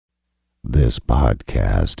This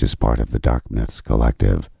podcast is part of the Dark Myths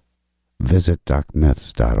Collective. Visit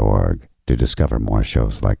darkmyths.org to discover more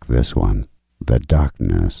shows like this one. The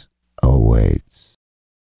darkness awaits.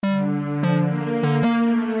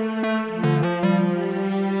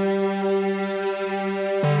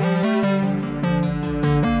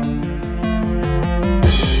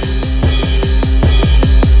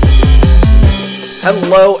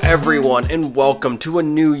 Hello everyone, and welcome to a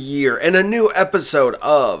new year and a new episode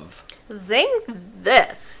of Zing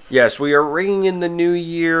This. Yes, we are ringing in the new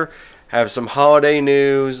year, have some holiday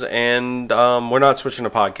news, and we're not switching to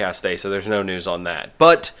podcast day, so there's no news on that.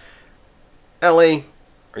 But, Ellie,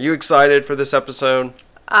 are you excited for this episode?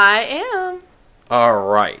 I am.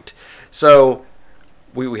 Alright, so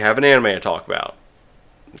we have an anime to talk about.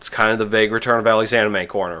 It's kind of the vague return of Ellie's Anime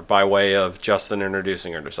Corner by way of Justin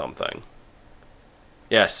introducing her to something.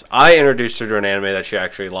 Yes, I introduced her to an anime that she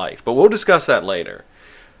actually liked, but we'll discuss that later.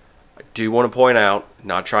 I do want to point out,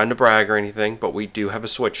 not trying to brag or anything, but we do have a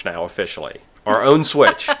Switch now officially. Our own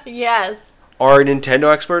Switch. Yes. Our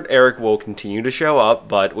Nintendo expert, Eric, will continue to show up,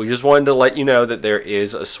 but we just wanted to let you know that there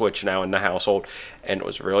is a Switch now in the household, and it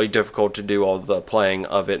was really difficult to do all the playing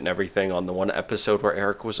of it and everything on the one episode where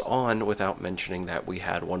Eric was on without mentioning that we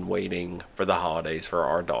had one waiting for the holidays for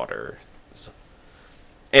our daughter.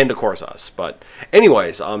 And, of course, us. But,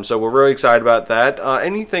 anyways, so we're really excited about that.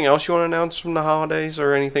 Anything else you want to announce from the holidays?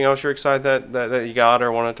 Or anything else you're excited that you got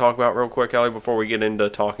or want to talk about real quick, Ellie, before we get into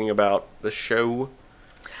talking about the show?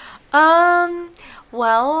 Well,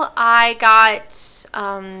 I got,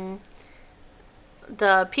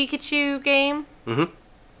 the Pikachu game. Mm-hmm.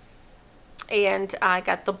 And I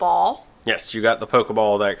got the ball. Yes, you got the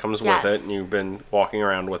Pokeball that comes Yes. with it, and you've been walking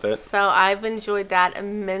around with it. So I've enjoyed that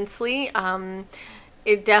immensely.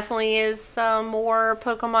 It definitely is more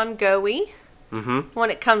Pokemon Go-y. Mm-hmm. When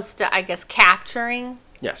it comes to, I guess, capturing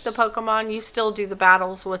Yes. the Pokemon. You still do the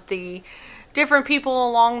battles with the different people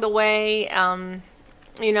along the way. And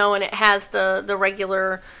it has the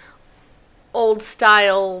regular old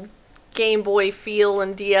style Game Boy feel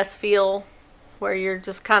and DS feel where you're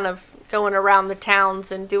just kind of going around the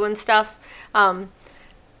towns and doing stuff.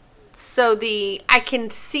 So I can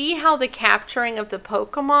see how the capturing of the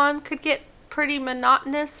Pokemon could get pretty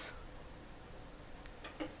monotonous.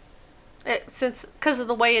 Because of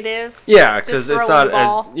the way it is. Yeah, because it's not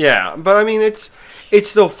as... Yeah, but I mean, it's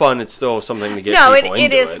still fun. It's still something to get people into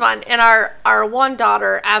it. It is fun. And our one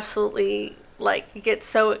daughter absolutely, gets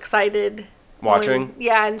so excited. Watching?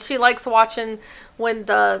 And she likes watching when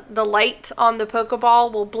the light on the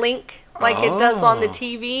Pokeball will blink like it does on the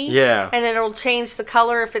TV. Yeah. And then it'll change the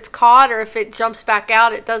color if it's caught or if it jumps back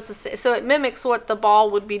out. It does so it mimics what the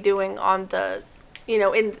ball would be doing on the,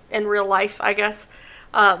 in real life, I guess.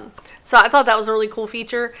 So I thought that was a really cool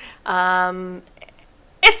feature.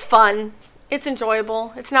 It's fun. It's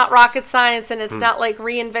enjoyable. It's not rocket science, and it's not like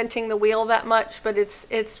reinventing the wheel that much, but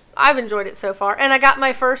I've enjoyed it so far. And I got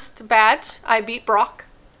my first badge. I beat Brock.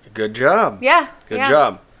 Good job. Yeah. Good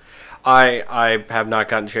job. I have not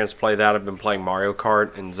gotten a chance to play that. I've been playing Mario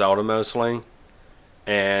Kart and Zelda mostly.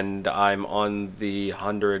 And I'm on the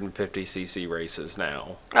 150cc races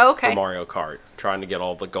now. Oh, okay. For Mario Kart. Trying to get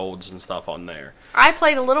all the golds and stuff on there. I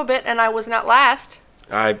played a little bit, and I was not last.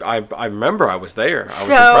 I remember I was there. I was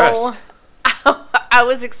impressed. I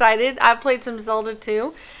was excited. I played some Zelda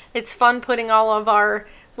too. It's fun putting all of our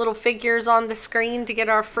little figures on the screen to get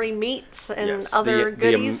our free meats and other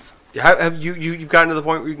goodies. Have you've gotten to the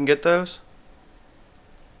point where you can get those?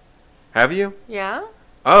 Have you? Yeah.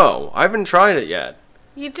 Oh, I haven't tried it yet.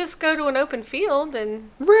 You just go to an open field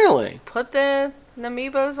and Really? put the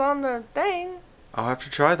amiibos on the thing. I'll have to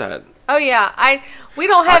try that. Oh yeah, we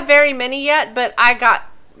don't have very many yet, but I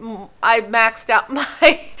maxed out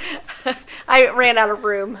my. I ran out of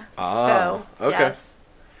room. Ah, so, okay. Yes.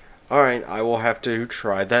 All right, I will have to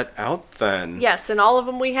try that out then. Yes, and all of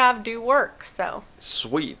them we have do work. So.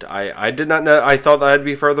 Sweet. I did not know. I thought that I'd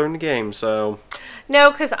be further in the game. So.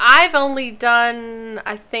 No, because I've only done,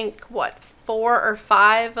 I think, 4 or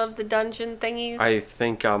 5 of the dungeon thingies. I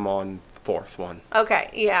think I'm on the 4th one. Okay,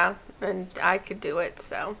 yeah, and I could do it.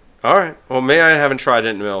 So. All right. Well, maybe I haven't tried it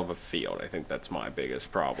in the middle of a field. I think that's my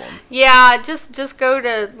biggest problem. Yeah, just go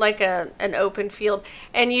to an open field,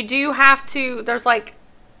 and you do have to. There's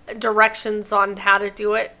directions on how to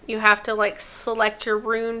do it. You have to select your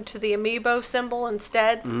rune to the amiibo symbol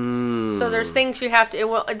instead. So there's things you have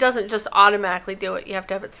to. It doesn't just automatically do it. You have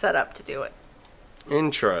to have it set up to do it.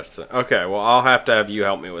 Interesting. Okay. Well, I'll have to have you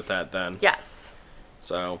help me with that then. Yes.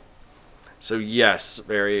 So yes,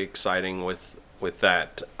 very exciting with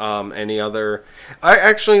that. Any other?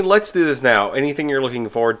 Let's do this now. Anything you're looking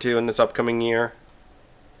forward to in this upcoming year?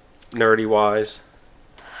 nerdy wise?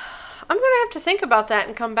 I'm going to have to think about that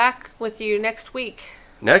and come back with you next week.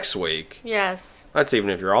 Next week? Yes. That's even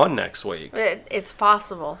if you're on next week. It's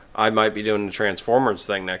possible. I might be doing the Transformers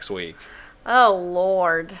thing next week. Oh,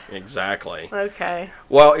 Lord. Exactly. Okay.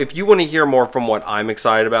 Well, if you want to hear more from what I'm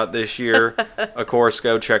excited about this year, of course,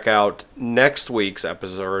 go check out next week's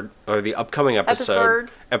episode, or the upcoming upcoming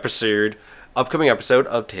episode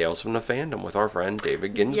of Tales from the Fandom with our friend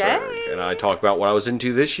David Ginsburg. Yay. And I talk about what I was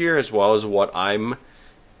into this year, as well as what I'm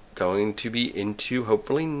going to be into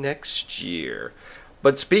hopefully next year.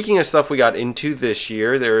 But speaking of stuff we got into this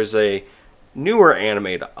year, there is a newer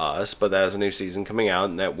anime to us, but that has a new season coming out,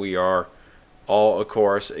 and that we are all, of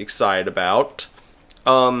course, excited about.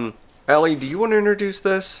 Ellie, do you want to introduce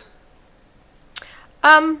this?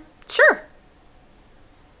 Sure.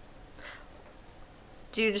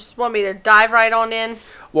 Do you just want me to dive right on in?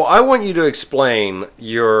 Well, I want you to explain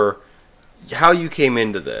how you came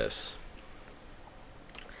into this.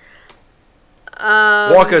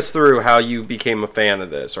 Walk us through how you became a fan of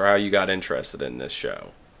this, or how you got interested in this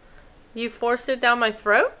show. You forced it down my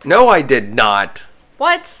throat? No, I did not.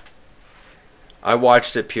 What? I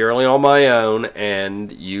watched it purely on my own,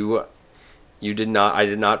 and you did not. I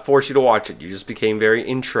did not force you to watch it. You just became very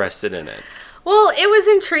interested in it. Well, it was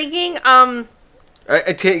intriguing.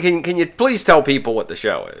 Can you please tell people what the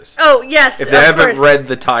show is? Oh, yes, if they haven't read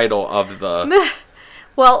the title of the...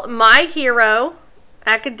 Well, My Hero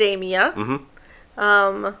Academia. Mm-hmm.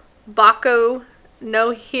 Bako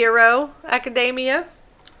no Hero Academia.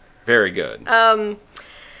 Very good.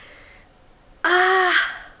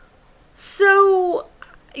 So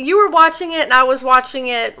you were watching it and I was watching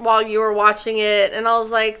it while you were watching it, and I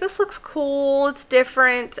was like, this looks cool, it's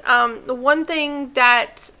different. The one thing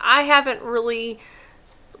that I haven't really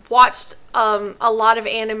watched a lot of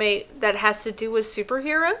anime that has to do with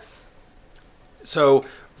superheroes. So,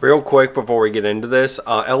 real quick before we get into this,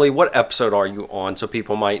 Ellie, what episode are you on so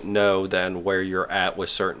people might know then where you're at with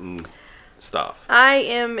certain stuff? I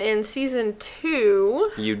am in season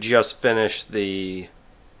 2. You just finished the...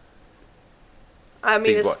 I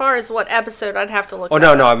mean, as far as what episode, I'd have to look. Oh,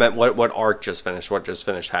 no, I meant what arc just finished. What just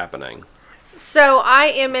finished happening? So I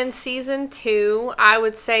am in season 2. I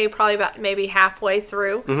would say probably about maybe halfway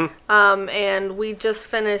through. Mm-hmm. And we just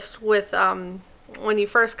finished with when you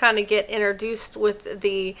first kind of get introduced with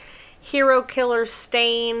the hero killer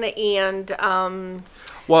Stain and.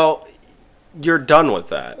 Well, you're done with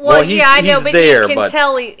that. Well, yeah, I know, but there, you can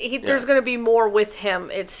tell there's going to be more with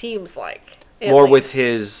him. It seems like more with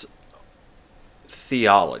his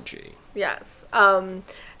theology. Yes,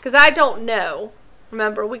 because I don't know.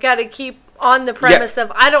 Remember, we got to keep on the premise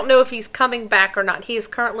of I don't know if he's coming back or not. He is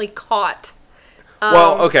currently caught.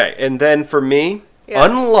 Well, okay, and then for me,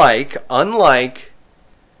 unlike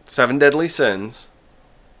Seven Deadly Sins,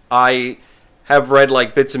 I have read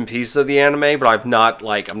like bits and pieces of the anime, but I'm not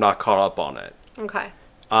caught up on it. Okay.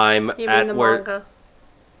 You mean the manga?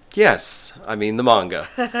 Yes, I mean the manga.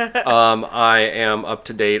 I am up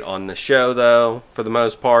to date on the show though, for the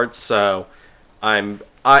most part. So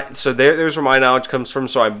there's where my knowledge comes from.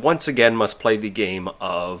 So I once again must play the game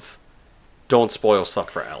of don't spoil stuff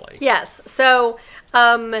for Ellie. Yes. So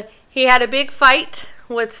he had a big fight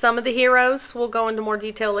with some of the heroes. We'll go into more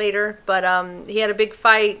detail later, but he had a big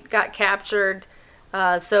fight, got captured.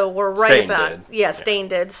 So we're right Stain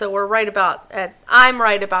did. So we're right about at. I'm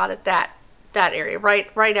right about at that area,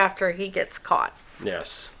 right after he gets caught.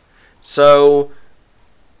 Yes. So,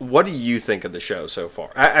 what do you think of the show so far?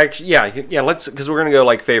 Actually, let's, because we're gonna go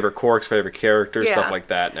like favorite quirks, favorite characters, stuff like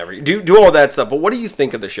that, and everything. Do all that stuff. But what do you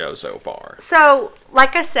think of the show so far? So,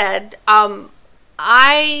 like I said,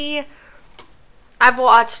 I've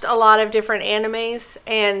watched a lot of different animes,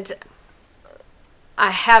 and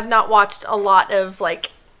I have not watched a lot of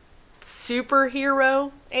like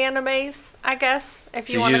superhero animes, I guess, if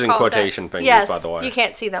you want to call it that. She's using quotation fingers, by the way. You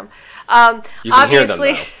can't see them. You can hear them,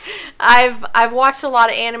 though. I've watched a lot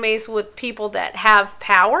of animes with people that have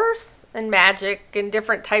powers and magic and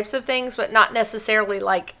different types of things, but not necessarily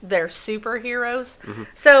like they're superheroes. Mm-hmm.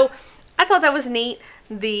 So I thought that was neat.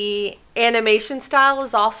 The animation style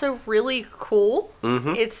is also really cool.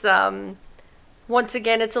 Mm-hmm. It's once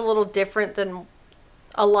again, it's a little different than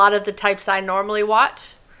a lot of the types I normally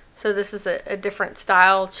watch. So this is a different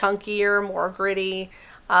style, chunkier, more gritty.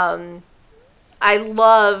 I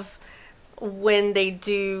love when they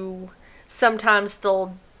do, sometimes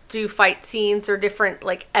they'll do fight scenes or different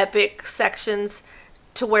like epic sections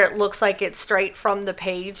to where it looks like it's straight from the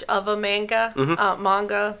page of a manga,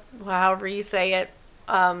 manga, however you say it.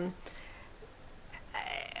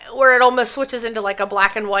 Where it almost switches into like a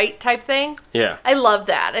black and white type thing. Yeah. I love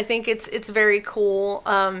that. I think it's very cool.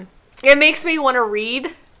 it makes me want to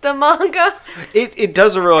read the manga. It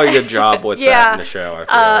does a really good job with that in the show,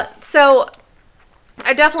 I feel. So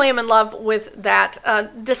I definitely am in love with that.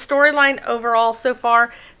 The storyline overall so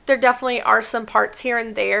far, there definitely are some parts here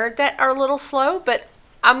and there that are a little slow, but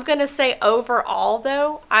I'm going to say overall,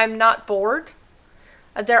 though, I'm not bored.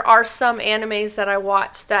 There are some animes that I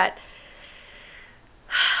watch that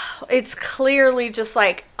it's clearly just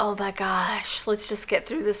like, oh my gosh, let's just get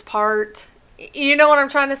through this part. You know what I'm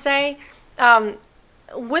trying to say?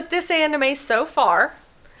 With this anime so far,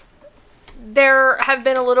 there have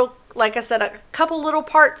been a little, like I said, a couple little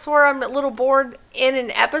parts where I'm a little bored in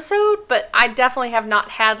an episode, but I definitely have not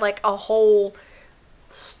had like a whole,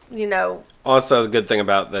 Also, the good thing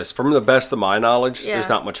about this, from the best of my knowledge, there's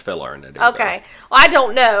not much filler in it either. Okay. Well, I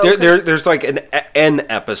don't know. There's like an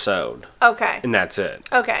episode. Okay. And that's it.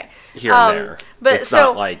 Okay. Here and there. But it's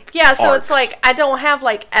not like so arcs. it's like I don't have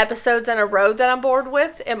like episodes in a row that I'm bored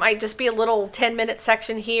with. It might just be a little 10-minute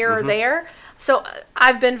section here or there. So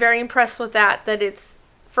I've been very impressed with that it's,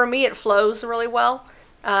 for me, it flows really well.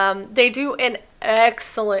 They do an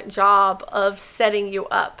excellent job of setting you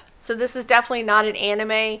up. So this is definitely not an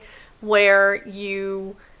anime where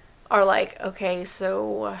you are like, okay,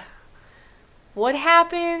 so what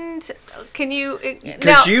happened? Can you...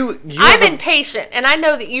 Now, I'm impatient, and I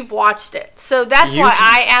know that you've watched it. So that's why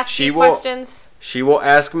I ask you questions. She will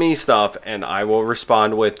ask me stuff, and I will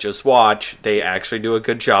respond with, just watch. They actually do a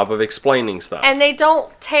good job of explaining stuff. And they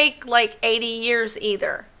don't take, like, 80 years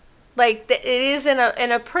either. Like, it is in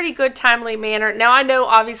a pretty good, timely manner. Now, I know,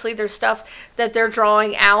 obviously, there's stuff that they're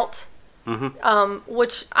drawing out,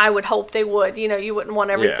 which I would hope they would. You wouldn't want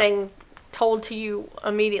everything told to you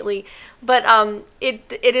immediately. But it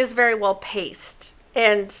is very well paced.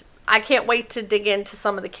 And I can't wait to dig into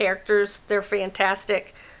some of the characters. They're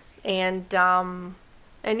fantastic. And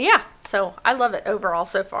yeah, so I love it overall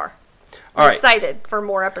so far. I'm excited for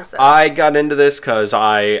more episodes. I got into this because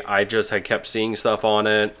I just had kept seeing stuff on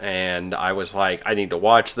it, and I was like, I need to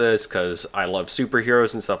watch this because I love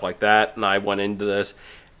superheroes and stuff like that, and I went into this,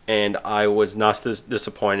 and I was not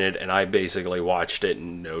disappointed, and I basically watched it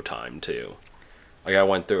in no time, too. Like, I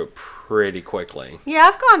went through it pretty quickly. Yeah,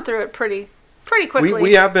 I've gone through it pretty quickly.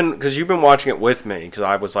 We have been, because you've been watching it with me, because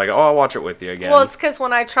I was like, oh, I'll watch it with you again. Well, it's because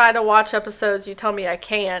when I try to watch episodes, you tell me I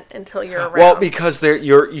can't until you're around. Well, because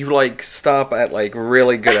you like stop at like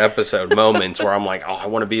really good episode moments where I'm like, oh, I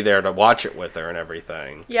want to be there to watch it with her and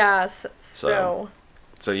everything. Yes. So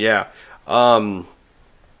yeah. But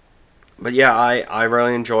yeah, I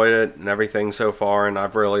really enjoyed it and everything so far, and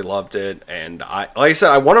I've really loved it. And like I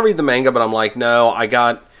said, I want to read the manga, but I'm like, no, I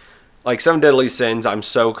got like 7 Deadly Sins. I'm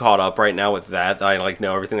so caught up right now with that I like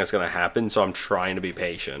know everything that's going to happen, so I'm trying to be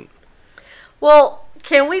patient. Well,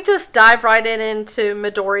 can we just dive right into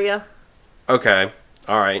Midoriya? Okay.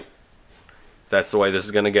 All right. That's the way this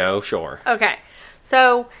is going to go. Sure. Okay.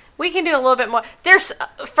 So we can do a little bit more. There's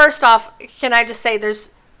first off, can I just say there's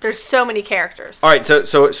so many characters. All right.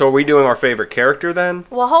 So are we doing our favorite character then?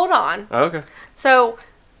 Well, hold on. Okay. So,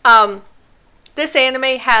 this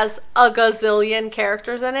anime has a gazillion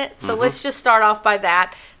characters in it, so let's just start off by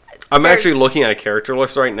that. I'm actually looking at a character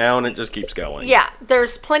list right now, and it just keeps going. Yeah,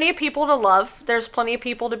 there's plenty of people to love. There's plenty of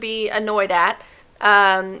people to be annoyed at.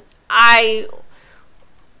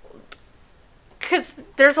 Because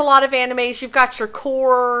there's a lot of animes, you've got your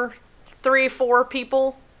core 3-4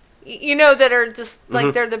 people, that are just,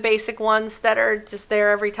 like, they're the basic ones that are just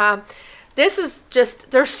there every time. This is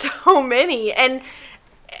just, there's so many, and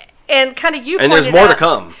kind of you pointed out... And there's more to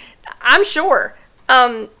come. I'm sure.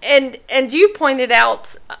 And you pointed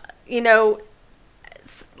out,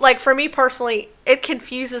 like for me personally, it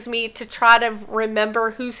confuses me to try to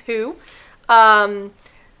remember who's who.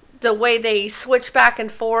 The way they switch back and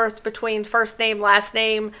forth between first name, last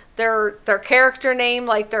name, their character name,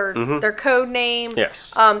 like their code name.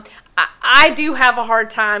 Yes. I do have a hard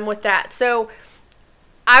time with that. So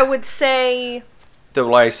I would say... Though,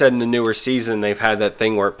 like I said, in the newer season, they've had that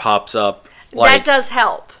thing where it pops up. Like, that does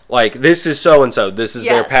help. Like, this is so-and-so. This is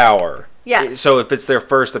their power. Yes. So if it's their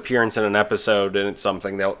first appearance in an episode and it's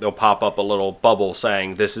something, they'll pop up a little bubble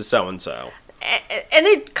saying, this is so-and-so. And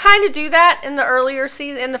they kind of do that in the earlier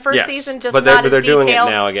season, in the first season, just but not they're as detailed. doing it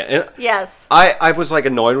now again. And yes. I was, like,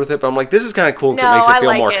 annoyed with it, but I'm like, this is kind of cool because it makes it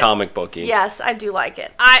feel more comic booky. Yes, I do like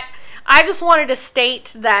it. I just wanted to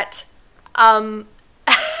state that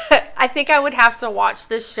I think I would have to watch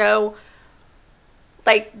this show,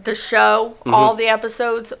 like the show, all the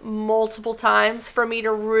episodes multiple times for me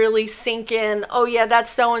to really sink in. Oh yeah,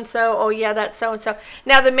 that's so and so. Oh yeah, that's so and so.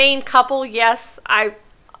 Now the main couple, yes, I'm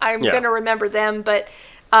gonna remember them, but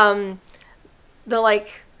the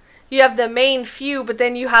like, you have the main few, but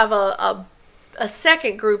then you have a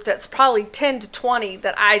second group that's probably 10 to 20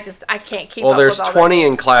 that I can't keep up with. Well, there's all 20 their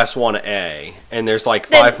in names. Class 1A, and there's like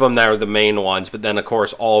 5 of them that are the main ones, but then, of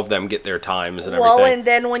course, all of them get their times and Well, everything. and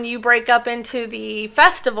then when you break up into the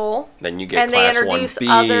festival, Then you get and Class they introduce 1B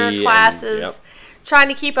other classes, yep. trying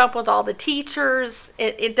to keep up with all the teachers,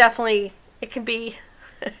 it definitely, it can be,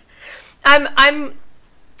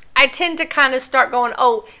 I tend to kind of start going,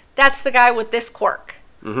 oh, that's the guy with this quirk.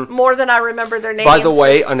 More than I remember their names. By the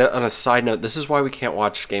way, on a side note, this is why we can't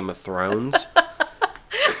watch Game of Thrones.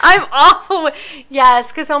 I'm awful with, yes,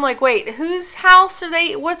 because I'm like, wait, whose house are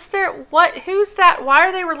they, who's that, why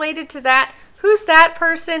are they related to that, who's that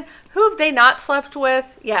person, who have they not slept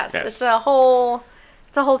with? Yes. It's a whole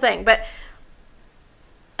thing. But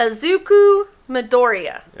Izuku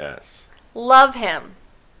Midoriya, Yes. love him.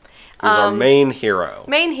 He's our main hero.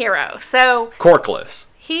 Main hero. So Corkless.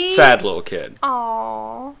 he, Sad little kid.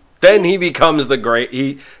 aww. Then he becomes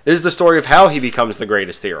this is the story of how he becomes the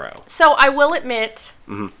greatest hero. So I will admit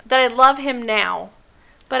that I love him now,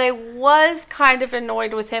 but I was kind of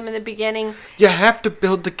annoyed with him in the beginning. You have to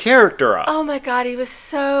build the character up. Oh my god, he was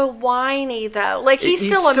so whiny though. Like he's He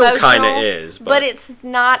still still emotional, kinda is, but- it's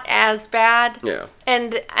not as bad. Yeah.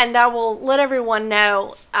 And I will let everyone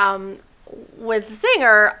know, with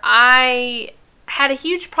Zinger, I had a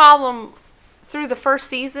huge problem through the first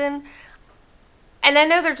season. And I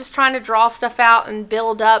know they're just trying to draw stuff out and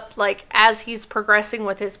build up, like, as he's progressing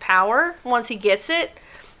with his power, once he gets it.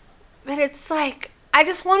 But it's like, I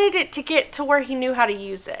just wanted it to get to where he knew how to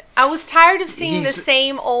use it. I was tired of seeing the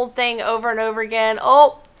same old thing over and over again.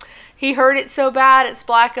 Oh, he hurt it so bad, it's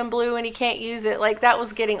black and blue, and he can't use it. Like, that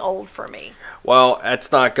was getting old for me. Well,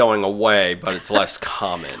 that's not going away, but it's less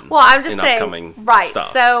common. Well, I'm just in saying, upcoming right,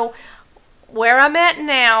 stuff. so where I'm at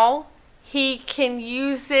now, he can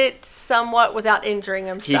use it somewhat without injuring He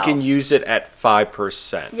himself. can use it at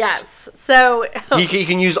 5%. Yes, so He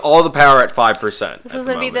can use all the power at 5%. this is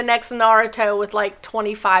going to be the next Naruto with like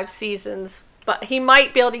 25 seasons, but he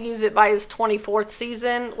might be able to use it by his 24th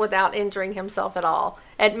season without injuring himself at all,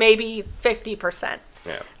 at maybe 50%.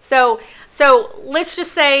 Yeah. So let's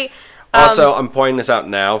just say... Also, I'm pointing this out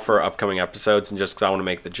now for upcoming episodes, and just because I want to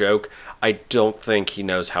make the joke, I don't think he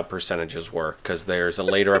knows how percentages work, because there's a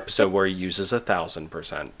later episode where he uses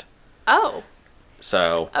 1,000%. Oh,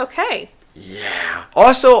 So, okay. yeah.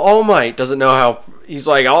 Also, All Might doesn't know how... He's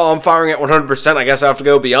like, oh, I'm firing at 100%, I guess I have to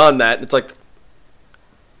go beyond that. And it's like...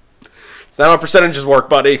 It's not how percentages work,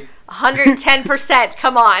 buddy. 110%,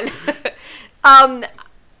 come on.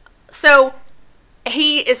 So,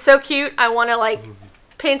 he is so cute. I want to, like...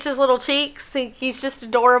 pinch his little cheeks. He's just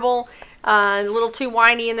adorable. A little too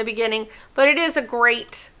whiny in the beginning. But it is a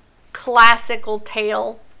great classical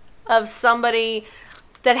tale of somebody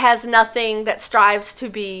that has nothing that strives to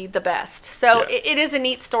be the best. So Yeah. it is a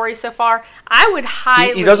neat story so far. I would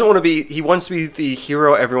highly... He doesn't want to be... He wants to be the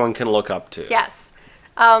hero everyone can look up to. Yes.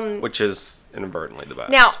 Which is inadvertently the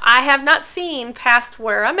best. Now, I have not seen past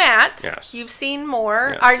where I'm at. Yes. You've seen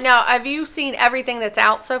more. Yes. Now, have you seen everything that's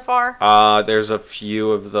out so far? There's a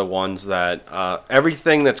few of the ones that...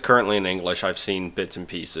 everything that's currently in English, I've seen bits and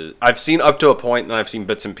pieces. I've seen up to a point, and then I've seen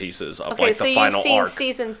bits and pieces of, Okay, like, so the you've final seen arc.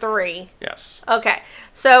 season 3. Yes. Okay.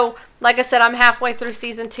 So, like I said, I'm halfway through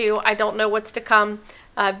season 2. I don't know what's to come.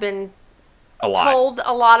 I've been A lot. told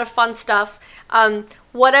a lot of fun stuff.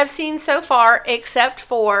 What I've seen so far, except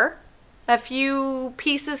for a few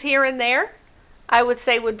pieces here and there, I would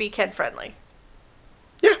say would be kid-friendly.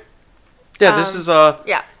 Yeah. Yeah, this is...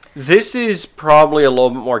 Yeah. This is probably a little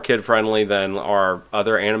bit more kid-friendly than our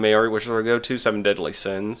other anime, which we'll go to, Seven Deadly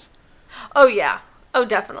Sins, Oh, yeah. Oh,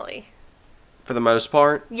 definitely. for the most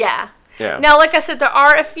part. Yeah. Yeah. Now, like I said, there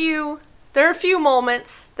are a few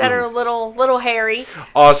moments that are a little hairy.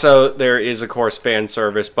 Also, there is, of course, fan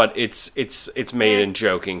service, but it's made in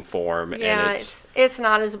joking form, Yeah, and it's it's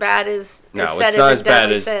not as bad as No, said it's not in as bad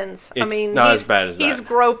Deadly as- Sins. it's not as bad as he's that.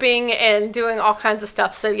 groping and doing all kinds of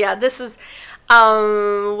stuff. So yeah, this is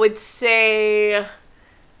would say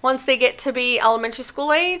once they get to be elementary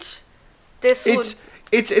school age, this would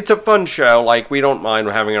it's a fun show. Like, we don't mind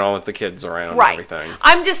having it on with the kids around right. and everything.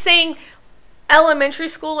 I'm just saying, elementary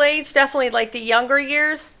school age, definitely like the younger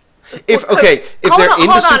years. If Hold they're on,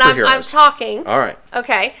 into hold on, superheroes, I'm talking. all right.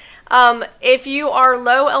 Okay. If you are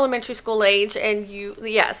low elementary school age and you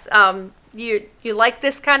like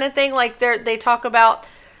this kind of thing, like they talk about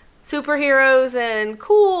superheroes and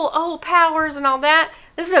cool powers and all that.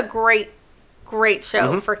 This is a great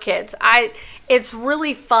show for kids. It's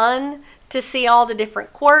really fun to see all the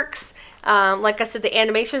different quirks. Like I said, the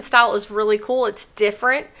animation style is really cool. It's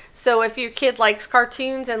different. So if your kid likes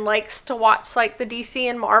cartoons and likes to watch like the DC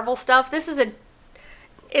and Marvel stuff, it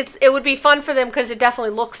would be fun for them because it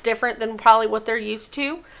definitely looks different than probably what they're used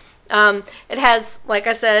to. It has, like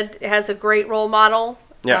I said, it has a great role model.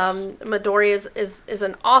 Yes. Midoriya is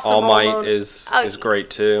an awesome All role Might model. is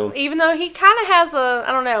great too. Even though he kind of has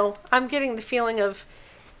I don't know, I'm getting the feeling of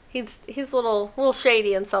he's a little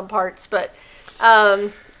shady in some parts, but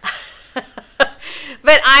but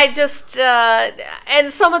I just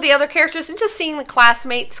and some of the other characters, and just seeing the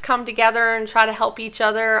classmates come together and try to help each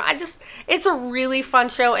other, it's a really fun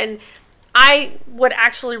show, and I would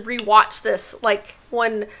actually rewatch this like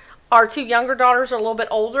when our two younger daughters are a little bit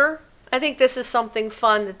older. I think this is something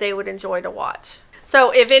fun that they would enjoy to watch.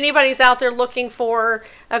 So if anybody's out there looking for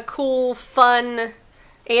a cool, fun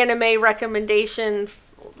anime recommendation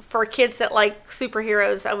for kids that like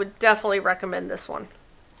superheroes, I would definitely recommend this one.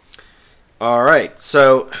 All right.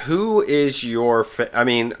 So who is your... I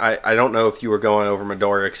don't know if you were going over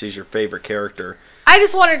Midoriya because he's your favorite character. I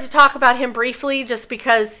just wanted to talk about him briefly just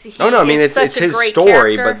because it's such a his great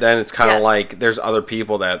story, character. but then it's kind of Yes. like there's other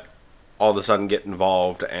people that all of a sudden get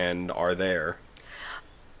involved and are there.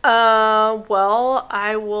 Well,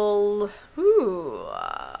 I will...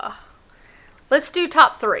 let's do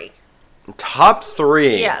top 3. Top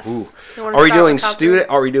 3. Yes. Ooh. You wanna Are we start doing with top 3?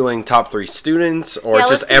 Are we doing top 3 students or Yeah,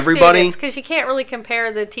 just everybody? Because you can't really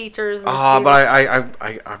compare the teachers and the But students.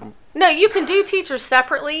 I'm No, you can do teachers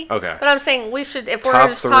separately. Okay. But I'm saying we should, if we're Top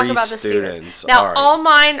going to talk 3 about the students. students. Now, All right. all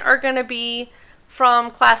mine are going to be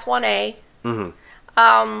from Class 1A. Mhm.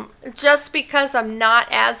 Just because I'm not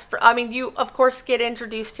as... you, of course, get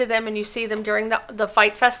introduced to them and you see them during the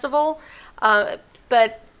Fight Festival.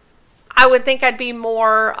 But I would think I'd be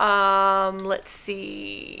more,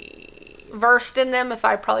 versed in them if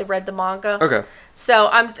I probably read the manga. Okay. So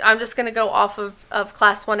I'm just going to go off of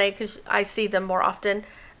Class 1A because I see them more often.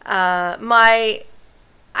 I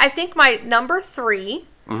think my number 3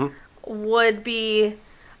 would be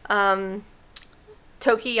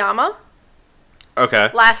Tokiyama.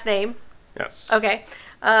 Okay. Last name. Yes. Okay.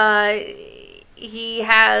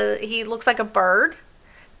 He looks like a bird,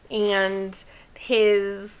 and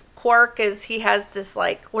his quirk is he has this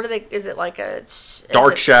like, is it like a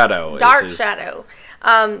Dark shadow. Dark shadow.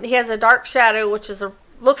 He has a dark shadow, which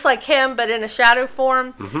looks like him, but in a shadow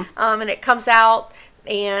form. And it comes out,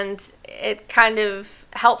 and it kind of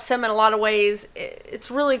helps him in a lot of ways.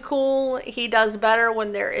 It's really cool. He does better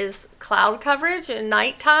when there is cloud coverage and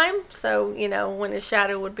nighttime. So, when his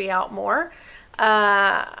shadow would be out more.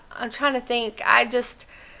 I'm trying to think. I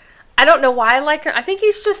don't know why I like him. I think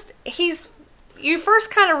you first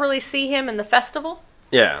kind of really see him in the festival.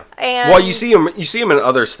 Yeah. And well, you see him in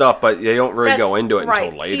other stuff, but they don't really go into it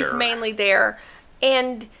until later. He's mainly there.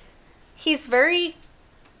 And he's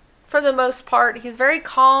for the most part, he's very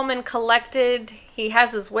calm and collected. He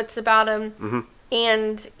has his wits about him.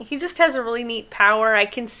 And he just has a really neat power. I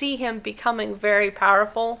can see him becoming very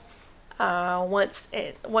powerful once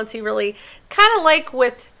he really... Kind of like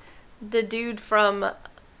with the dude from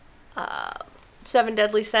Seven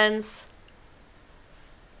Deadly Sins.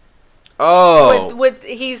 Oh.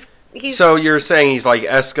 He's So you're saying he's like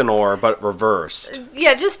Escanor, but reversed.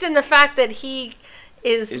 Yeah, just in the fact that he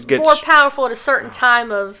is Gets- more powerful at a certain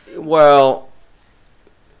time of... Well,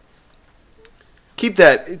 keep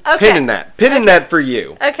that pinning that for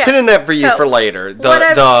you. Okay. Pinning that for you So, for later.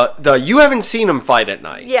 You haven't seen him fight at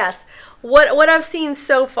night. Yes. What I've seen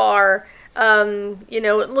so far,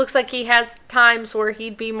 it looks like he has times where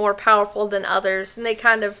he'd be more powerful than others, and they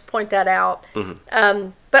kind of point that out.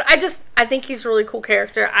 But I think he's a really cool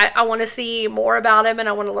character. I want to see more about him, and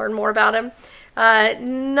I want to learn more about him.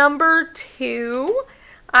 Number 2,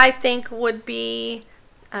 I think, would be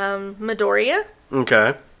Midoriya.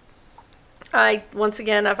 Okay. Once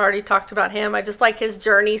again, I've already talked about him. I just like his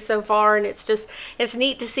journey so far, and it's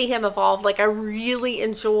neat to see him evolve. Like, I really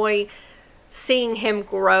enjoy seeing him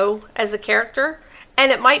grow as a character.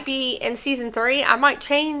 And it might be in season 3, I might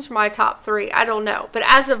change my top 3. I don't know. But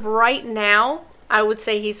as of right now, I would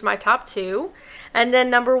say he's my top 2. And then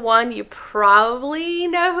number 1, you probably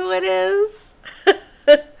know who it is.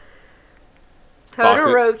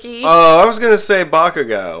 Todoroki. Oh, I was gonna say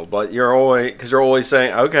Bakugo, but you're always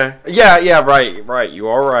saying okay. Yeah, right. You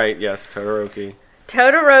are right. Yes, Todoroki.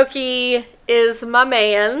 Todoroki is my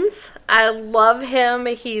man's. I love him.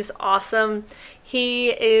 He's awesome. He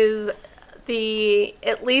is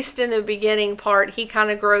at least in the beginning part, he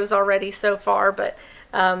kind of grows already so far, but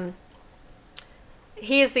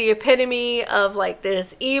he is the epitome of like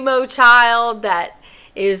this emo child that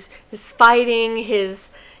is fighting his,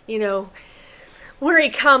 where he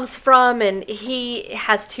comes from, and he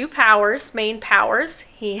has two powers, main powers.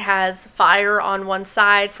 He has fire on one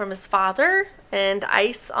side from his father and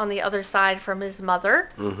ice on the other side from his mother.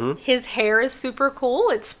 Mm-hmm. His hair is super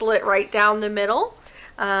cool. It's split right down the middle.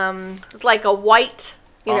 It's like a white,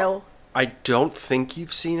 you know. I don't think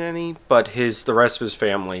you've seen any, but the rest of his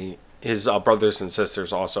family, his brothers and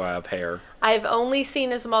sisters also have hair. I've only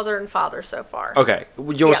seen his mother and father so far. Okay,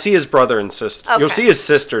 you'll see his brother and sister. Okay. You'll see his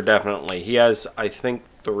sister, definitely. He has, I think,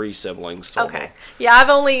 3 siblings total. Okay. Yeah, I've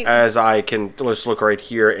only... As I can, let's look right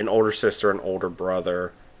here, an older sister, an older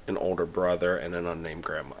brother, and an unnamed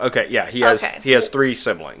grandma. Okay, yeah, he has 3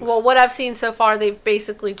 siblings. Well, what I've seen so far, they've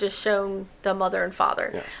basically just shown the mother and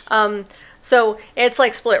father. Yes. So it's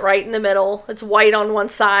like split right in the middle. It's white on one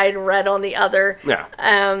side, red on the other. Yeah.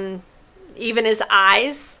 Even his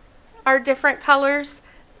eyes are different colors.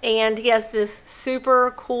 And he has this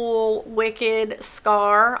super cool, wicked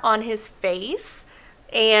scar on his face.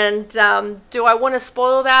 And do I want to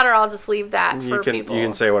spoil that, or I'll just leave that for people? You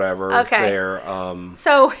can say whatever. Okay. There,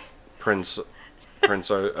 so Prince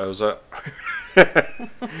Oza.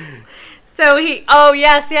 So oh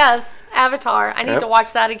yes, Avatar. I need to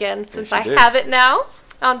watch that again since I have it now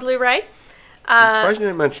on Blu-ray. I'm surprised you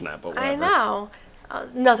didn't mention that, but whatever. I know.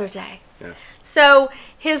 Another day. Yes. So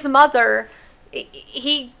his mother,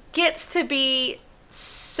 he gets to be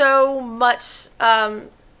so much,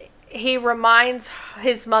 he reminds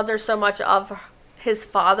his mother so much of his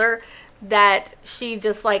father that she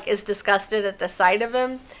just like is disgusted at the sight of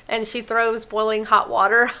him, and she throws boiling hot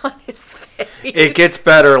water on his face. It gets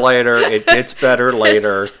better later. It's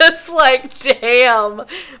just like, damn.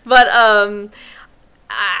 But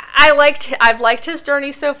I've liked his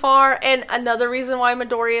journey so far, and another reason why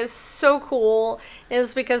Midoriya is so cool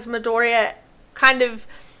is because Midoriya kind of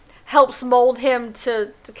helps mold him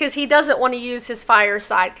because he doesn't want to use his fire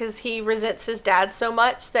side because he resents his dad so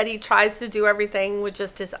much that he tries to do everything with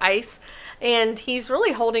just his ice, and he's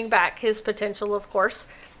really holding back his potential, of course.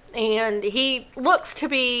 And he looks to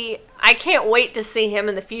be, I can't wait to see him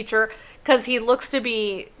in the future because he looks to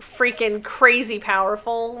be freaking crazy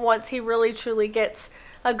powerful once he really truly gets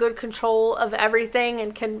a good control of everything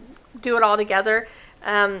and can do it all together.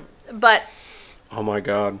 But oh my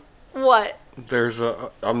god, what? There's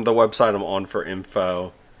the website I'm on for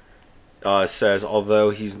info says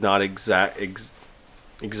although he's not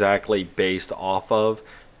exactly based off of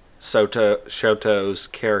Shoto's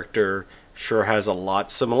character, sure has a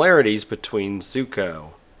lot similarities between Zuko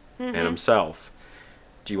and himself.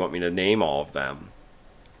 Do you want me to name all of them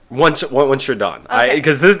once you're done? Okay.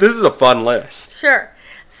 Because this is a fun list. Sure.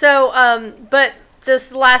 So, but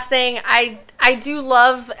just the last thing, I do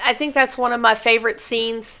love, I think that's one of my favorite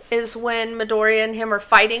scenes is when Midoriya and him are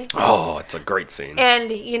fighting. Oh, it's a great scene. And,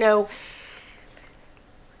 you know,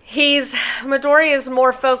 Midoriya is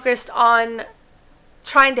more focused on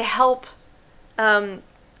trying to help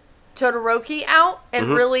Todoroki out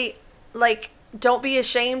and really, like, don't be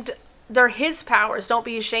ashamed. They're his powers. Don't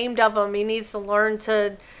be ashamed of them. He needs to learn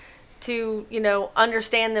to you know,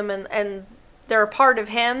 understand them and they're a part of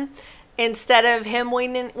him instead of him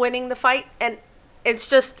winning the fight. And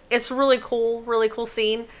it's really cool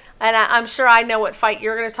scene. And I'm sure I know what fight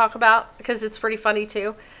you're going to talk about because it's pretty funny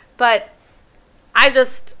too. But I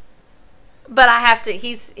have to,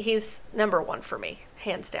 he's number one for me,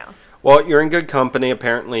 hands down. Well, you're in good company.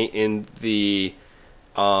 Apparently in the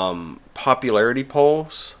popularity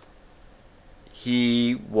polls,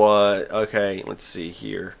 he was, okay, let's see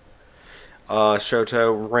here.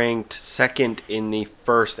 Shoto ranked second in the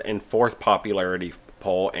first and fourth popularity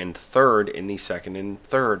poll and third in the second and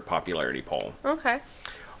third popularity poll. Okay.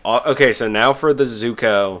 Okay, so now for the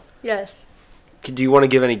Zuko. Yes. Do you want to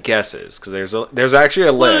give any guesses? Because there's actually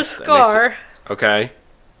a list. With a scar. Okay.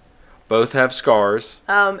 Both have scars.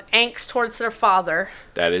 Angst towards their father.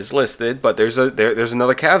 That is listed, but there's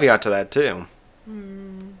another caveat to that too.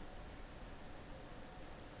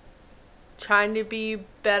 Trying to be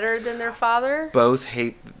better than their father? Both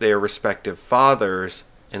hate their respective fathers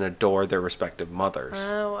and adore their respective mothers.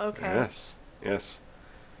 Oh, okay. Yes.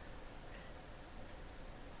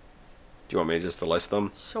 Do you want me just to list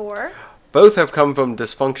them? Sure. Both have come from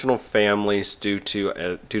dysfunctional families due to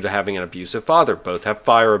having an abusive father. Both have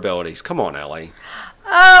fire abilities. Come on, Ellie.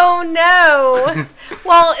 Oh no!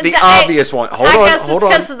 Well, the obvious one. Hold on. I guess it's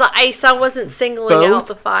because of the ice. I wasn't singling out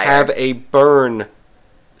the fire. Both have a burn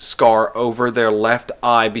scar over their left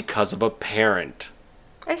eye because of a parent.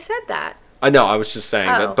 I said that. I know. I was just saying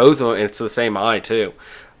that both of them. It's the same eye too.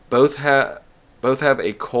 Both have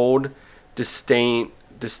a cold disdain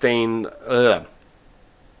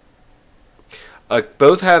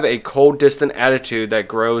Both have a cold, distant attitude that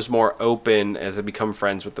grows more open as they become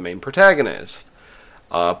friends with the main protagonist.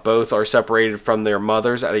 Both are separated from their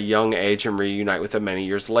mothers at a young age and reunite with them many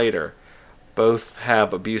years later. Both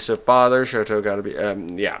have abusive fathers. Shoto got to be...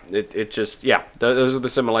 those are the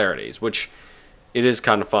similarities, which it is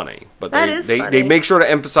kind of funny. But they make sure to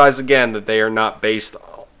emphasize again that they are not based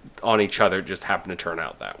on each other, just happen to turn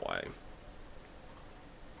out that way.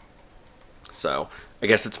 So, I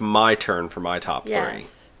guess it's my turn for my top three.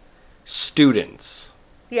 Students.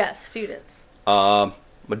 Yes, students.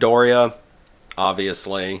 Midoriya,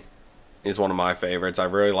 obviously, is one of my favorites. I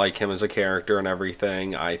really like him as a character and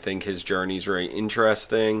everything. I think his journey is very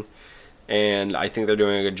interesting, and I think they're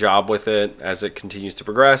doing a good job with it as it continues to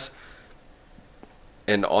progress.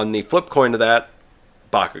 And on the flip coin to that,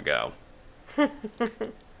 Bakugo.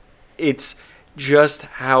 It's just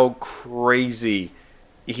how crazy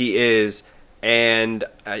he is, and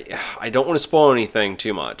I don't want to spoil anything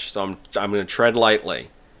too much, so I'm going to tread lightly.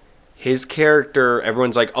 His character,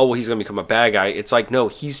 everyone's like, oh, well, he's going to become a bad guy. It's like, no,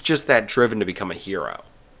 he's just that driven to become a hero,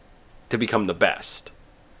 to become the best,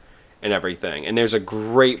 and everything. And there's a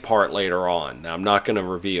great part later on. Now, I'm not going to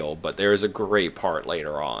reveal, but there is a great part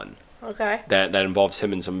later on. Okay. That involves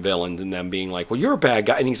him and some villains, and them being like, well, you're a bad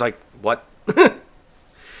guy. And he's like, what?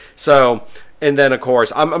 So, and then, of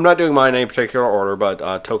course, I'm not doing mine in any particular order, but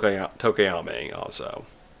Tokoyami also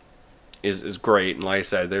is great. And like I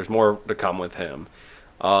said, there's more to come with him.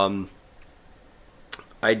 I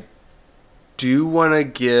do want to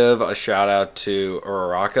give a shout out to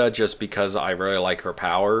Uraraka just because I really like her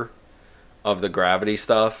power of the gravity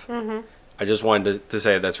stuff. Mm-hmm. I just wanted to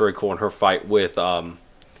say that's really cool. And her fight with of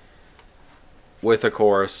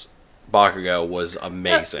course, Bakugo was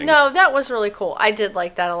amazing. No, that was really cool. I did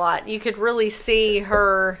like that a lot. You could really see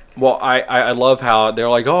her. Well, I love how they're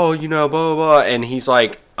like, oh, you know, blah, blah, blah. And he's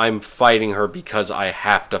like, I'm fighting her because I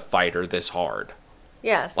have to fight her this hard.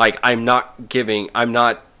 Yes. Like, I'm not going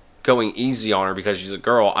easy on her because she's a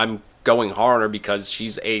girl. I'm going hard on her because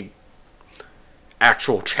she's a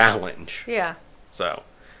actual challenge. Yeah. So,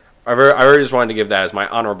 I really just wanted to give that as my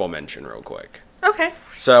honorable mention real quick. Okay.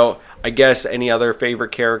 So, I guess any other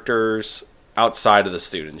favorite characters outside of the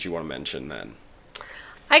students you want to mention then?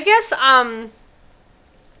 I guess,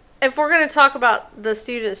 if we're going to talk about the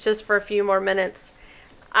students just for a few more minutes,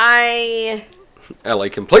 Ellie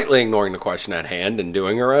completely ignoring the question at hand and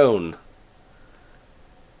doing her own.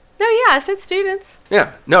 No, yeah, I said students.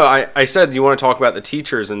 Yeah. No, I said you want to talk about the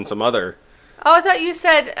teachers and some other... Oh, I thought you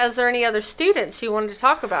said, is there any other students you wanted to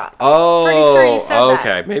talk about? Oh, pretty sure you said that.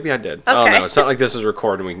 Okay. Maybe I did. Okay. Oh, no. It's not like this is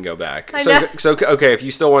recorded and we can go back. I know. So, okay, if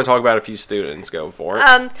you still want to talk about a few students, go for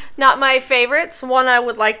it. Not my favorites. One I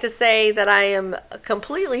would like to say that I am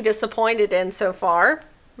completely disappointed in so far,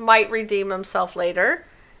 might redeem himself later,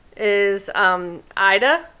 is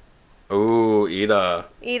Ida. Ooh, Ida.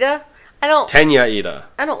 Tenya Ida.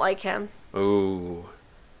 I don't like him. Ooh.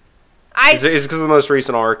 Is it because of the most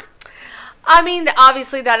recent arc? I mean,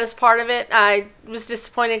 obviously that is part of it. I was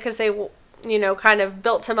disappointed because they, kind of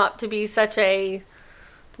built him up to be such a,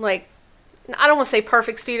 I don't want to say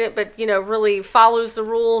perfect student, but, really follows the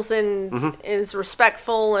rules and is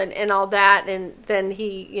respectful and all that. And then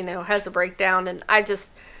he, has a breakdown. And I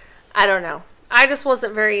don't know. I just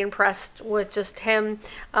wasn't very impressed with just him.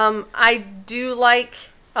 I do like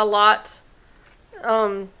a lot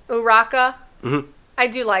Uraka. Mm-hmm. I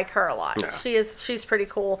do like her a lot. Yeah. She's pretty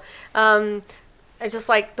cool. I just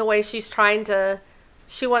like the way she's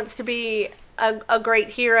she wants to be a great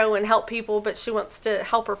hero and help people, but she wants to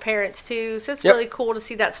help her parents too. So it's really cool to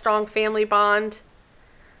see that strong family bond.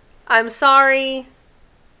 I'm sorry.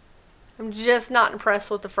 I'm just not impressed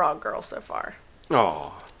with the Frog Girl so far.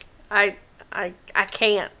 Oh. I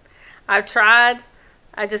can't. I've tried.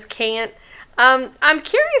 I just can't. I'm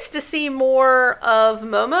curious to see more of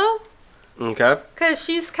Momo. Okay. Because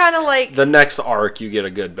she's kind of like... The next arc, you get a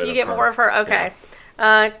good bit of her. You get more of her? Okay.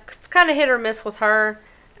 Yeah. It's kind of hit or miss with her.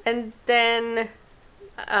 And then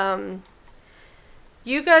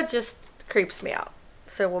Yuga just creeps me out.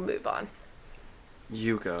 So we'll move on.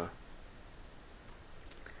 Yuga.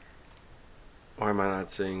 Why am I not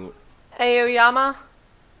seeing... Aoyama?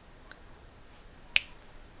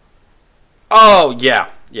 Oh, yeah.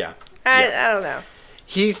 Yeah. I don't know.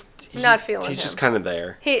 He's not feeling He's him. just kind of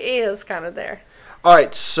there. He is kind of there. All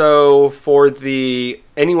right, so for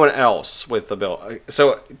anyone else with the bill,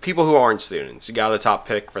 so people who aren't students, you got a top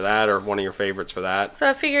pick for that or one of your favorites for that? So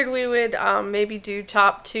I figured we would maybe do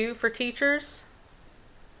top 2 for teachers.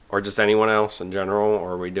 Or just anyone else in general,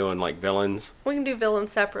 or are we doing like villains? We can do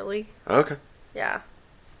villains separately. Okay. Yeah.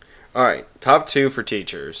 All right, top 2 for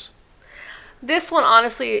teachers. This one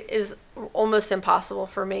honestly is almost impossible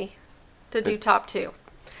for me to do top 2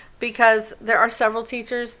 because there are several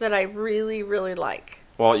teachers that I really, really like.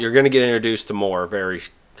 Well, you're going to get introduced to more very...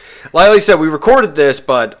 Like I said, we recorded this,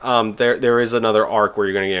 but there is another arc where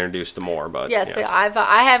you're going to get introduced to more. But yes. So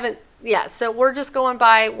I haven't... Yeah, so we're just going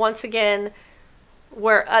by, once again,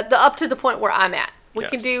 where up to the point where I'm at. We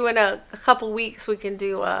can do in a couple weeks, we can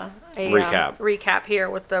do a recap here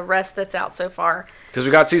with the rest that's out so far. Because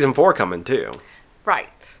we got season 4 coming, too.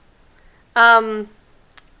 Right. I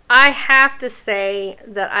have to say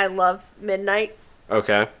that I love Midnight.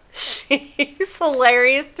 Okay. She's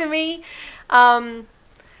hilarious to me.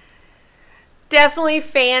 Definitely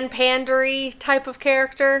fan pandery type of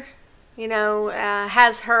character. You know,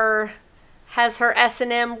 has her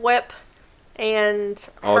S&M whip and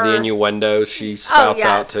all the innuendos she spouts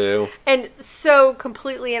out too. And so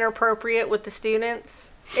completely inappropriate with the students.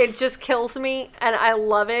 It just kills me, and I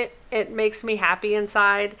love it. It makes me happy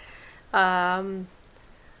inside. I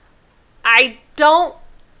don't,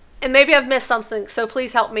 and maybe I've missed something, so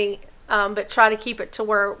please help me, but try to keep it to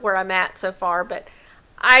where I'm at so far. But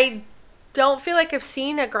I don't feel like I've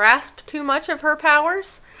seen a grasp too much of her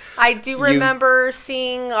powers. I do remember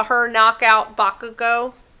seeing her knock out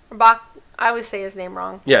Bakugo. I always say his name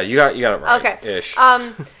wrong. Yeah, you got it right. Okay. Ish.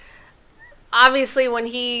 Obviously, when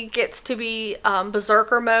he gets to be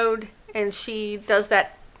berserker mode, and she does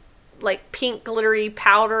that like pink glittery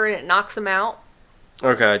powder, and it knocks him out.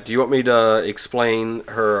 Okay. Do you want me to explain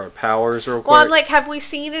her powers real quick? Well, I'm like, have we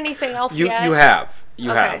seen anything else yet? You have. You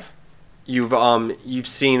have. You've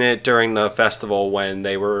seen it during the festival when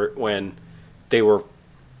they were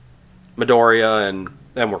Midoriya and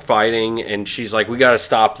them were fighting, and she's like, "We got to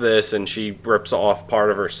stop this," and she rips off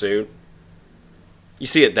part of her suit. You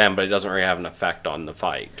see it then, but it doesn't really have an effect on the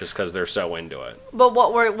fight, just because they're so into it. But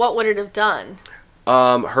what would it have done?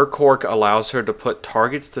 Her quirk allows her to put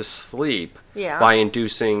targets to sleep by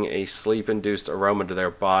inducing a sleep-induced aroma to their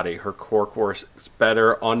body. Her quirk works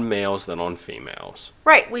better on males than on females.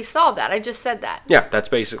 Right, we saw that. I just said that. Yeah, that's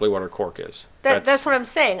basically what her quirk is. That's what I'm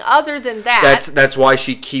saying. Other than that... That's why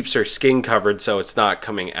she keeps her skin covered so it's not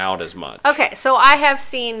coming out as much. Okay, so I have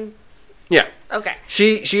seen... Yeah. Okay.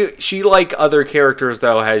 She like other characters,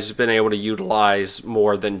 though, has been able to utilize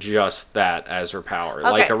more than just that as her power. Okay.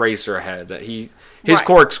 Like Eraserhead. His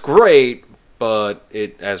quirk's great, but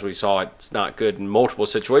as we saw, it's not good in multiple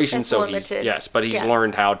situations. It's limited. He's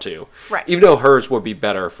learned how to. Right. Even though hers would be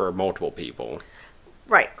better for multiple people.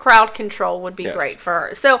 Right. Crowd control would be great for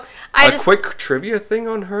her. So quick trivia thing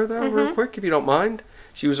on her, though, real quick, if you don't mind.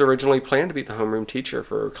 She was originally planned to be the homeroom teacher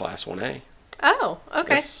for Class 1A. Oh,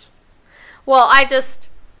 okay. Yes. Well, I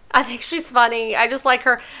think she's funny. I just like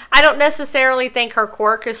her. I don't necessarily think her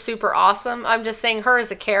quirk is super awesome. I'm just saying her as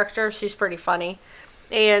a character, she's pretty funny.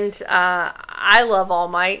 And I love All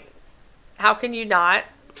Might. How can you not?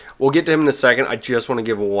 We'll get to him in a second. I just want to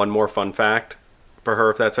give one more fun fact for her,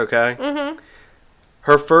 if that's okay. Mm-hmm.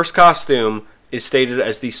 Her first costume is stated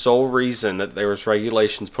as the sole reason that there was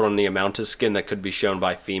regulations put on the amount of skin that could be shown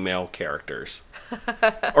by female characters.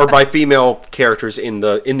 Or by female characters in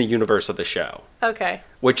the universe of the show. Okay.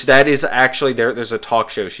 Which that is actually there's a talk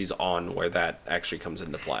show she's on where that actually comes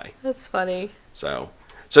into play. That's funny. So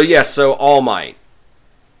All Might.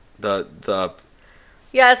 The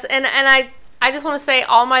Yes, and I just want to say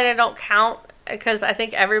All Might I don't count because I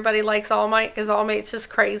think everybody likes All Might because All Might's just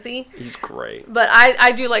crazy. He's great. But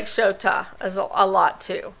I do like Shota a lot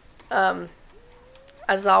too.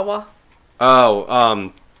 Azawa.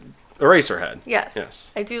 Oh, Eraserhead.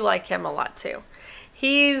 Yes. I do like him a lot too.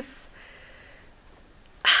 He's...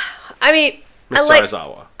 I mean... Mr.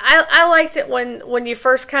 Aizawa. I liked it when you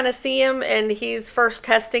first kind of see him and he's first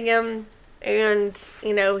testing him and,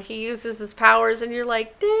 he uses his powers and you're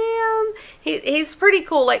like, damn. He's pretty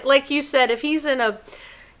cool. Like you said, if he's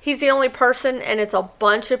the only person and it's a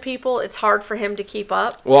bunch of people, it's hard for him to keep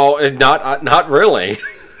up. Well, not really.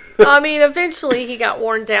 I mean, eventually he got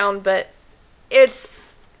worn down, but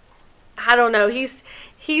I don't know.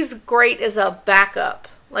 He's great as a backup,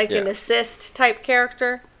 an assist type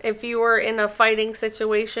character. If you were in a fighting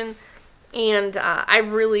situation, and I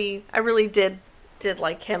really did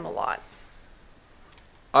like him a lot.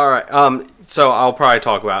 All right. So I'll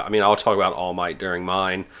talk about All Might during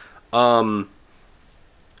mine. So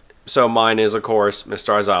mine is, of course,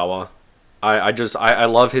 Mr. Aizawa. I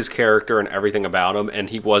love his character and everything about him, and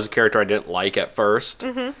he was a character I didn't like at first.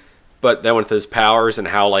 Mm-hmm. But then with his powers and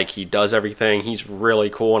how, he does everything, he's really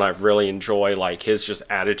cool, and I really enjoy, his just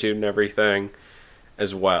attitude and everything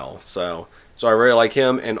as well. So I really like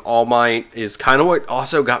him, and All Might is kind of what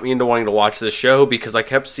also got me into wanting to watch this show, because I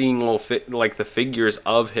kept seeing the figures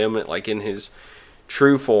of him, in his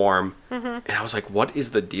true form, and I was like, what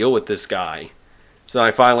is the deal with this guy? So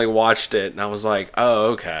I finally watched it, and I was like,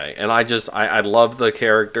 oh, okay. And I love the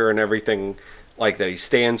character and everything like that he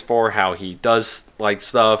stands for, how he does like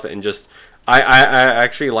stuff, and just I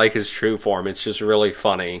actually like his true form. It's just really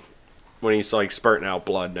funny when he's like spurting out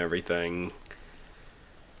blood and everything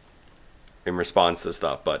in response to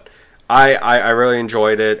stuff. But I really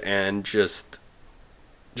enjoyed it, and just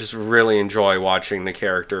really enjoy watching the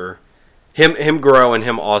character, him grow, and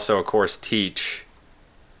him also, of course, teach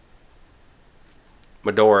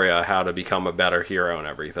Midoriya how to become a better hero and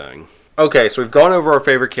everything. Okay, so we've gone over our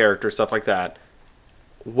favorite characters, stuff like that.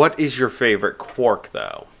 What is your favorite quirk,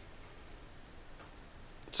 though?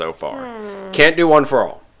 So far. Can't do one for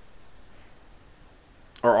all.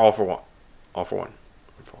 Or all for one. All for one.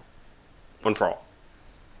 One for all.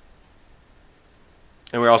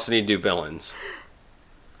 And we also need to do villains.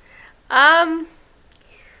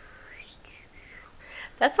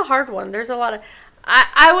 That's a hard one. There's a lot of...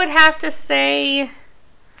 I would have to say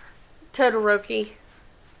Todoroki.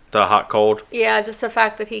 The hot cold? Yeah, just the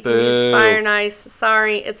fact that he can use fire and ice.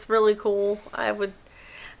 Sorry, it's really cool. I would...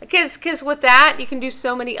 Because with that, you can do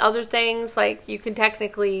so many other things. Like, you can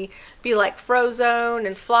technically be like Frozone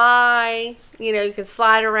and fly. You know, you can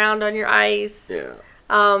slide around on your ice. Yeah.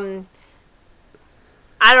 I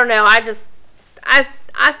don't know.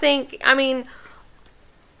 I think, I mean,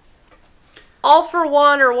 all for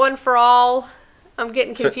one or one for all. I'm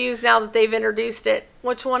getting confused now that they've introduced it.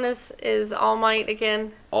 Which one is All Might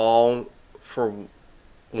again? All for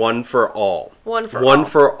one for all. One for one all.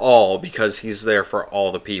 for all, because he's there for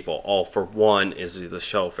all the people. All for one is the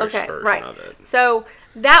shellfish version of it. So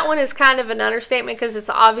that one is kind of an understatement because it's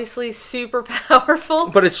obviously super powerful.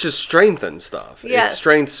 But it's just strength and stuff. Yes. It's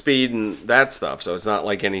strength, speed, and that stuff. So it's not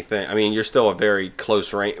like anything. I mean, you're still a very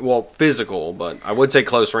close range. Well, physical, but I would say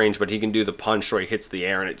close range. But he can do the punch where he hits the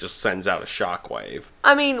air and it just sends out a shockwave.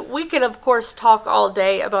 I mean, we could, of course, talk all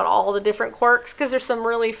day about all the different quirks because there's some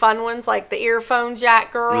really fun ones like the earphone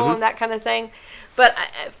jack girl and that kind of thing. But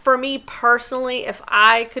for me personally, if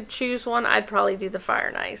I could choose one, I'd probably do the fire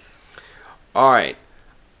and ice. All right.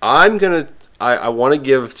 I want to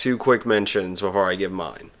give two quick mentions before I give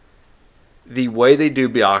mine. The way they do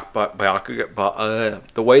Bakugos,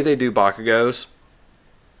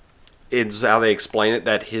 it's how they explain it,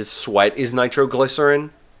 that his sweat is nitroglycerin,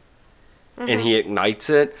 and he ignites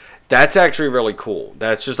it. That's actually really cool.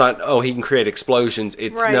 That's just not, he can create explosions.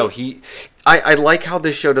 It's, right. I like how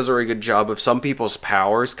this show does a really good job of some people's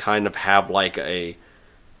powers kind of have like a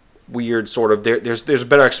weird sort of, there's a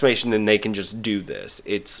better explanation than they can just do this.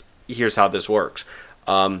 It's, here's how this works.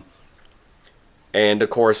 And of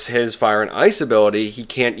course his fire and ice ability, he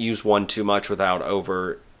can't use one too much without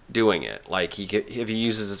overdoing it. Like if he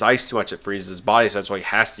uses his ice too much, it freezes his body, so that's why he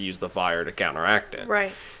has to use the fire to counteract it.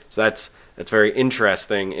 Right. So that's very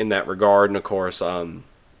interesting in that regard. And of course,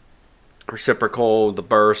 reciprocal, the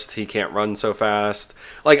burst, he can't run so fast.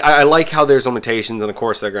 Like, I like how there's limitations, and of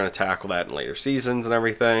course they're going to tackle that in later seasons and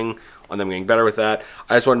everything, on them getting better with that.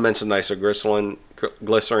 I just want to mention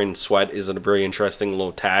nitroglycerin sweat is a very interesting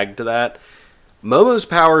little tag to that. Momo's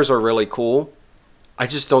powers are really cool. I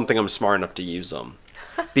just don't think I'm smart enough to use them.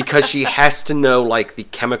 Because she has to know, like, the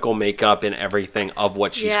chemical makeup and everything of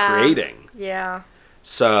what she's creating. Yeah.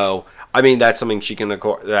 So, I mean, that's something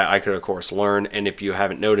that I could, of course, learn. And if you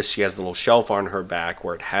haven't noticed, she has a little shelf on her back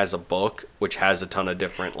where it has a book, which has a ton of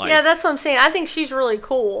different, like... Yeah, that's what I'm saying. I think she's really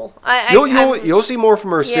cool. You'll see more from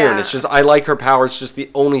her soon. It's just, I like her powers. Just the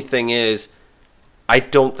only thing is, I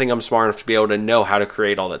don't think I'm smart enough to be able to know how to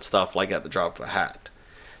create all that stuff, like at the drop of a hat.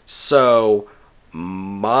 So,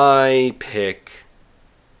 my pick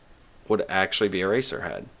would actually be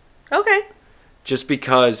Eraserhead. Okay. Just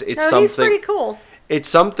because it's something... he's pretty cool. It's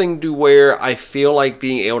something to where I feel like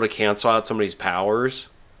being able to cancel out somebody's powers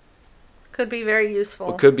could be very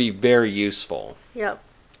useful. It could be very useful. Yep.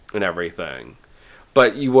 And everything.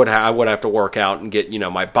 But I would have to work out and get,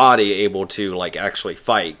 my body able to, like, actually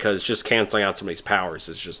fight, because just canceling out somebody's powers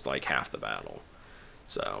is just, like, half the battle.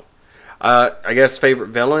 So, I guess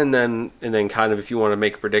favorite villain, and then kind of if you want to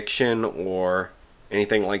make a prediction or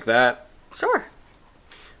anything like that. Sure.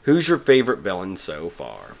 Who's your favorite villain so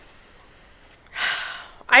far?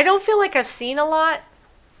 I don't feel like I've seen a lot.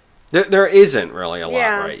 There isn't really a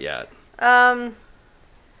lot right yet. Oh,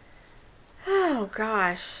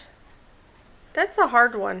 gosh. That's a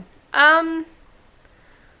hard one.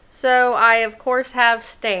 So I, of course, have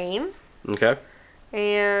Stain. Okay.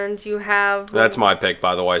 And you have... That's my pick,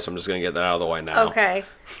 by the way, so I'm just going to get that out of the way now. Okay.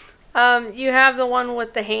 You have the one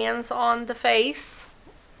with the hands on the face.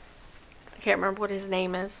 I can't remember what his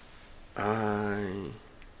name is.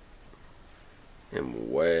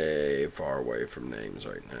 am way far away from names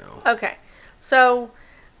right now. Okay. So,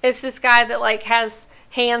 it's this guy that, like, has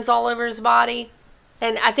hands all over his body.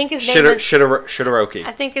 And I think his name is... Shidoroki.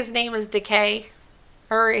 I think his name is Decay.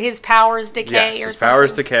 Or his power is Decay yes, or his something. power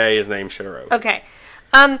is Decay. His name's Shidoroki. Okay.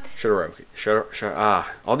 Shidoroki.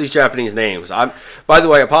 All these Japanese names. By the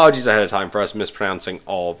way, apologies ahead of time for us mispronouncing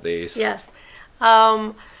all of these. Yes.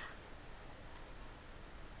 Yeah,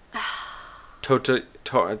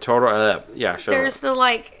 sure. There's the,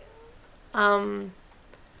 like, the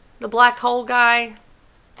black hole guy.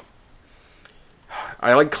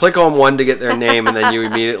 I like click on one to get their name, and then you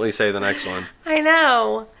immediately say the next one. I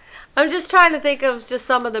know. I'm just trying to think of just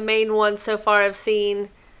some of the main ones so far I've seen.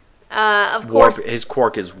 Of course. His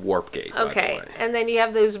quirk is Warp Gate. Okay, by the way. and then you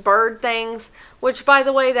have those bird things, which, by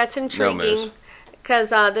the way, that's intriguing. Because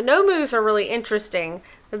the Nomus are really interesting.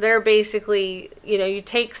 They're basically, you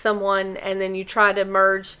take someone and then you try to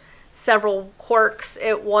merge several quirks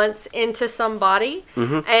at once into some body.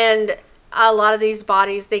 Mm-hmm. And a lot of these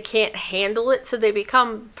bodies, they can't handle it, so they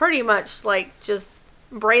become pretty much like just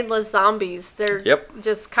brainless zombies. They're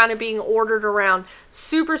just kind of being ordered around.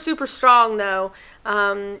 Super, super strong, though.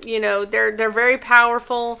 They're very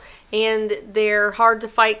powerful, and they're hard to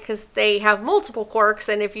fight because they have multiple quirks,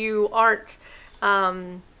 and if you aren't...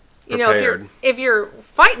 if you're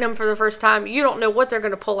fighting them for the first time, you don't know what they're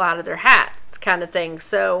going to pull out of their hats, kind of thing.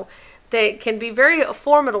 So they can be very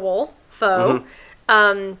formidable foe.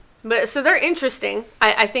 Mm-hmm. But so they're interesting.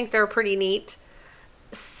 I think they're pretty neat.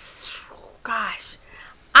 Gosh,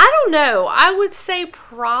 I don't know. I would say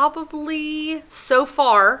probably so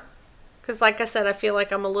far, because like I said, I feel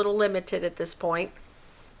like I'm a little limited at this point.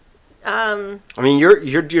 I mean,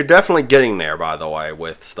 you're definitely getting there, by the way,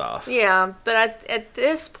 with stuff. Yeah, but at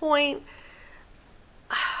this point,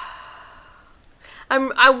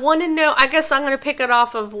 I want to know. I guess I'm going to pick it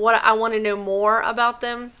off of what I want to know more about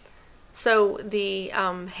them. So the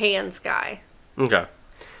hands guy. Okay.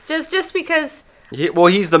 Just because.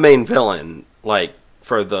 He's the main villain, like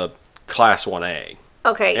for the Class 1A.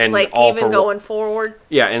 Okay, and like even going forward?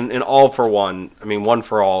 Yeah, and All for One, I mean, One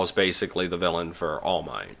for All is basically the villain for All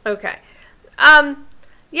Might. Okay.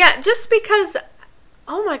 Yeah, just because,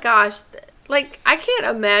 oh my gosh, like, I can't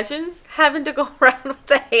imagine having to go around with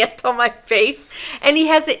a hand on my face. And he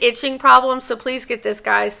has an itching problem, so please get this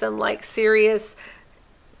guy some, like, serious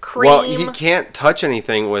cream. Well, he can't touch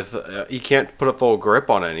anything with, he can't put a full grip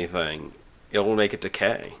on anything. It'll make it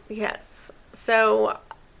decay. Yes. So...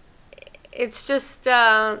 it's just,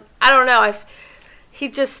 I don't know.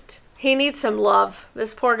 He needs some love.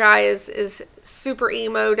 This poor guy is super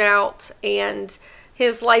emoed out, and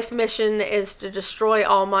his life mission is to destroy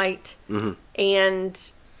All Might. Mm-hmm. And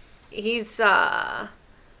he's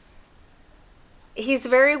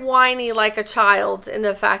very whiny like a child in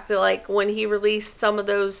the fact that, like, when he released some of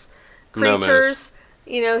those creatures,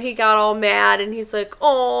 he got all mad, and he's like,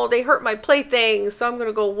 oh, they hurt my playthings, so I'm going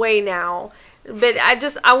to go away now. But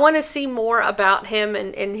I want to see more about him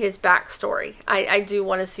and his backstory. I do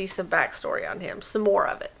want to see some backstory on him, some more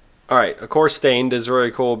of it. All right, of course, Stained is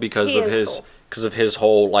really cool because of his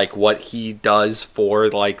whole, like, what he does for,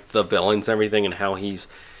 like, the villains and everything, and how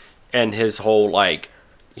and his whole, like,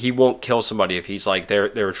 he won't kill somebody if he's like they're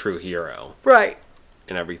a true hero, right?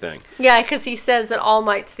 And everything. Yeah, because he says that All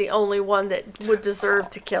Might's the only one that would deserve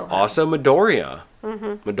to kill him. Also, Midoriya.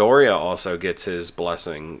 Mm-hmm. Midoriya also gets his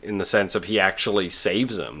blessing in the sense of he actually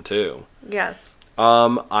saves him too. Yes.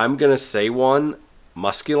 I'm gonna say one,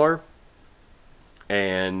 Muscular,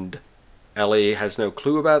 and Ellie has no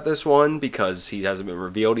clue about this one because he hasn't been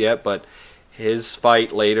revealed yet. But his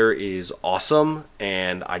fight later is awesome,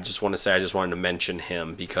 and I just wanted to mention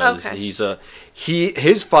him because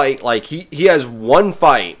his fight, like he has one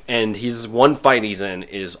fight, and his one fight he's in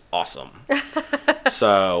is awesome.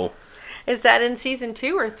 So. Is that in season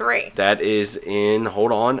 2 or 3? That is in,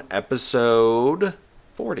 episode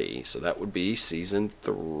 40. So that would be season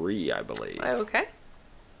 3, I believe. Okay.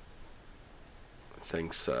 I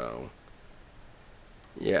think so.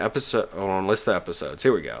 Yeah, list the episodes.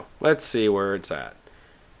 Here we go. Let's see where it's at.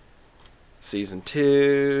 Season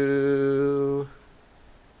 2.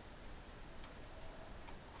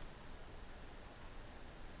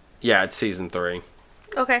 Yeah, it's season 3.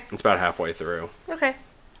 Okay. It's about halfway through. Okay.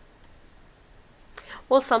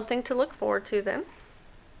 Well, something to look forward to then.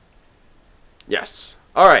 Yes.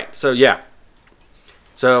 All right. So yeah.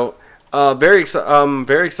 So very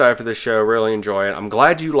excited for this show. Really enjoy it. I'm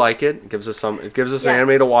glad you like it. It gives us an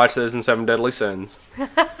anime to watch that isn't Seven Deadly Sins.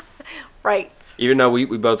 Right. Even though we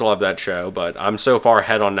both love that show, but I'm so far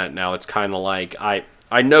ahead on that now. It's kind of like I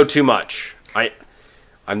know too much.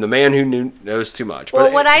 I'm the man who knows too much. Well,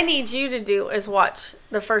 But what I need you to do is watch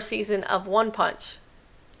the first season of One Punch.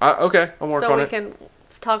 Okay, I'll work on it. So we can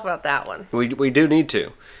talk about that one. We do need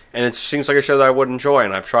to. And it seems like a show that I would enjoy,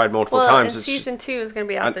 and I've tried multiple times. And season 2 is going to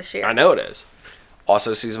be out this year. I know it is.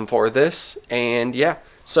 Also, season 4 of this, and yeah.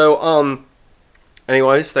 So,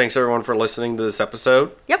 anyways, thanks everyone for listening to this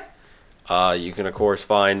episode. Yep. You can, of course,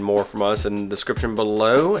 find more from us in the description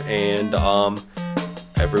below, and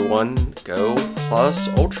everyone go plus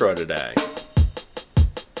ultra today.